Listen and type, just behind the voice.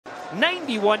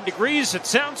91 degrees. It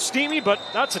sounds steamy, but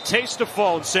that's a taste of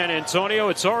fall in San Antonio.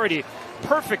 It's already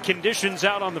perfect conditions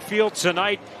out on the field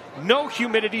tonight. No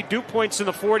humidity, dew points in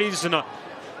the 40s, and a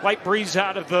light breeze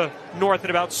out of the north at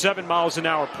about 7 miles an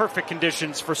hour. Perfect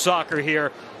conditions for soccer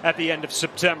here at the end of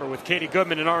September. With Katie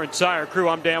Goodman and our entire crew,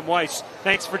 I'm Dan Weiss.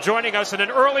 Thanks for joining us. And an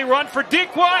early run for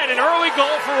Dequa and an early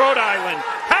goal for Rhode Island.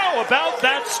 How about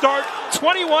that start?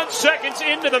 21 seconds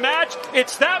into the match.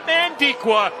 It's that man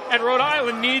Dequa, and Rhode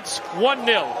Island needs 1-0.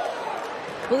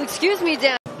 Well, excuse me,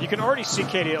 Dan. You can already see,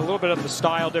 Katie, a little bit of the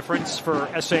style difference for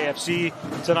SAFC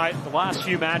tonight. The last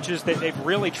few matches, they've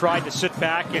really tried to sit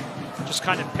back and just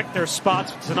kind of pick their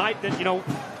spots. Tonight, that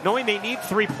knowing they need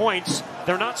 3 points,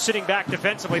 they're not sitting back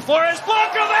defensively. Flores,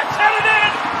 Blanco, that's headed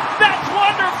in! That's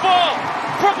wonderful!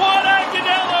 From Juan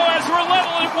Agudelo as we're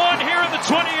level at 1 here in the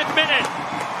 20th minute.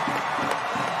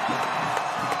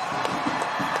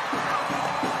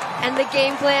 And the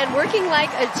game plan working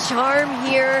like a charm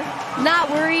here.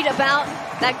 Not worried about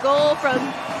that goal from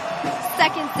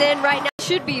seconds in right now.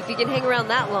 Should be if you can hang around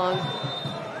that long.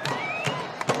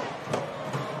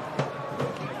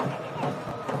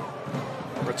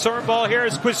 Return ball here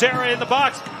is Quizera in the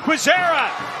box.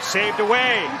 Quizera saved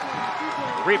away.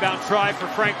 Rebound try for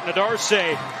Frank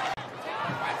Nadarce.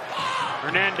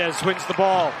 Hernandez wins the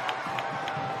ball.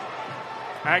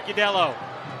 Agudelo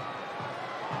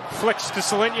flicks to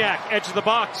Salignac, edge of the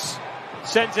box.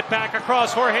 Sends it back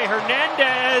across. Jorge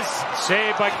Hernandez.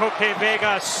 Saved by Coque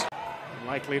Vegas.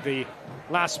 Likely the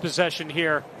last possession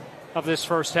here of this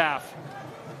first half.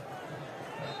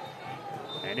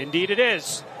 And indeed it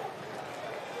is.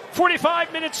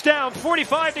 45 minutes down,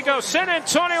 45 to go. San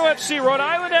Antonio FC, Rhode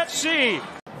Island FC.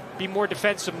 Be more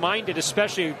defensive minded,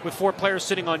 especially with 4 players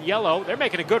sitting on yellow. They're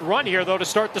making a good run here, though, to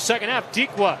start the second half.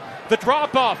 Dequa, the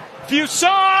drop off.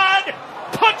 Fuson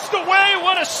punched away.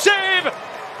 What a save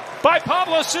by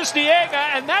Pablo Cisniega,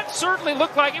 and that certainly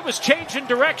looked like it was changing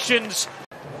directions.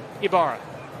 Ibarra.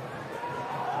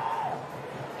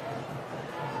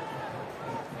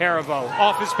 Haribo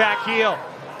off his back heel.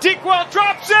 Dequa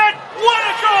drops it. What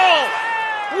a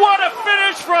goal! What a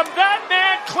finish from that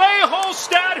man, Clay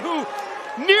Holstad, who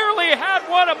nearly had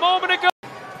one a moment ago.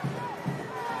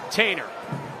 Tainer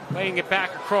laying it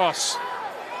back across.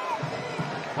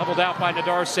 Leveled out by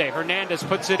Nadarce. Hernandez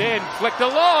puts it in, flicked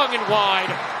along and wide.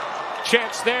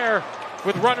 Chance there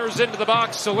with runners into the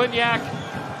box. Salignac,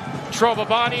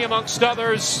 Trovabani amongst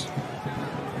others.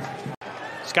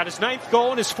 He's got his 9th goal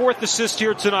and his 4th assist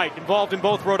here tonight, involved in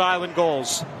both Rhode Island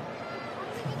goals.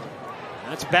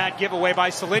 That's a bad giveaway by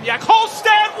Salignac.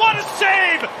 Holstad, what a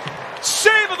save!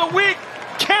 Save of the week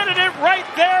candidate right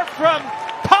there from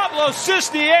Pablo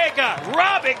Cisniega,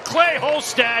 robbing Clay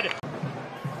Holstad.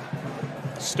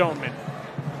 Stoneman.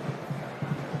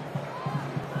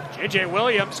 J.J.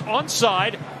 Williams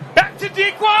onside. Back to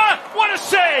Dequa. What a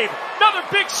save! Another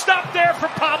big stop there for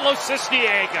Pablo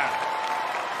Cisniega.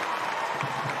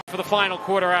 For the final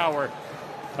quarter hour.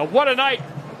 What a night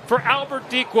for Albert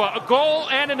Dequa. A goal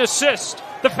and an assist.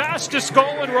 The fastest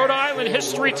goal in Rhode Island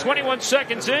history, 21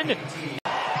 seconds in.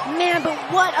 Man, but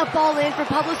what a ball in for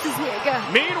Pablo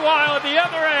Cisniega. Meanwhile, at the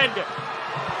other end,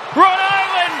 Rhode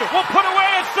Island will put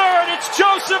away a third. It's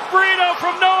Joseph Brito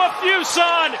from Noah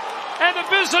Fuson. And the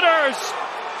visitors,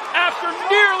 after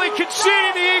nearly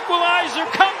conceding the equalizer,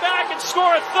 come back and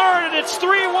score a third, and it's 3-1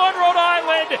 Rhode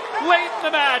Island late in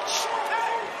the match.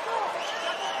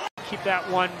 Keep that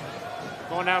one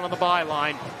going out on the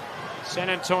byline. San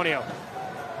Antonio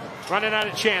running out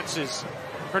of chances.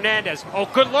 Hernandez, oh,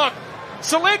 good look.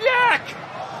 Salignac!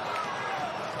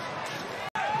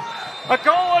 A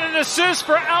goal and an assist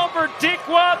for Albert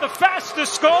Dequa, the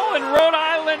fastest goal in Rhode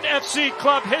Island FC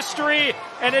club history,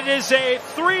 and it is a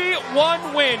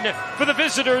 3-1 win for the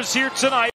visitors here tonight.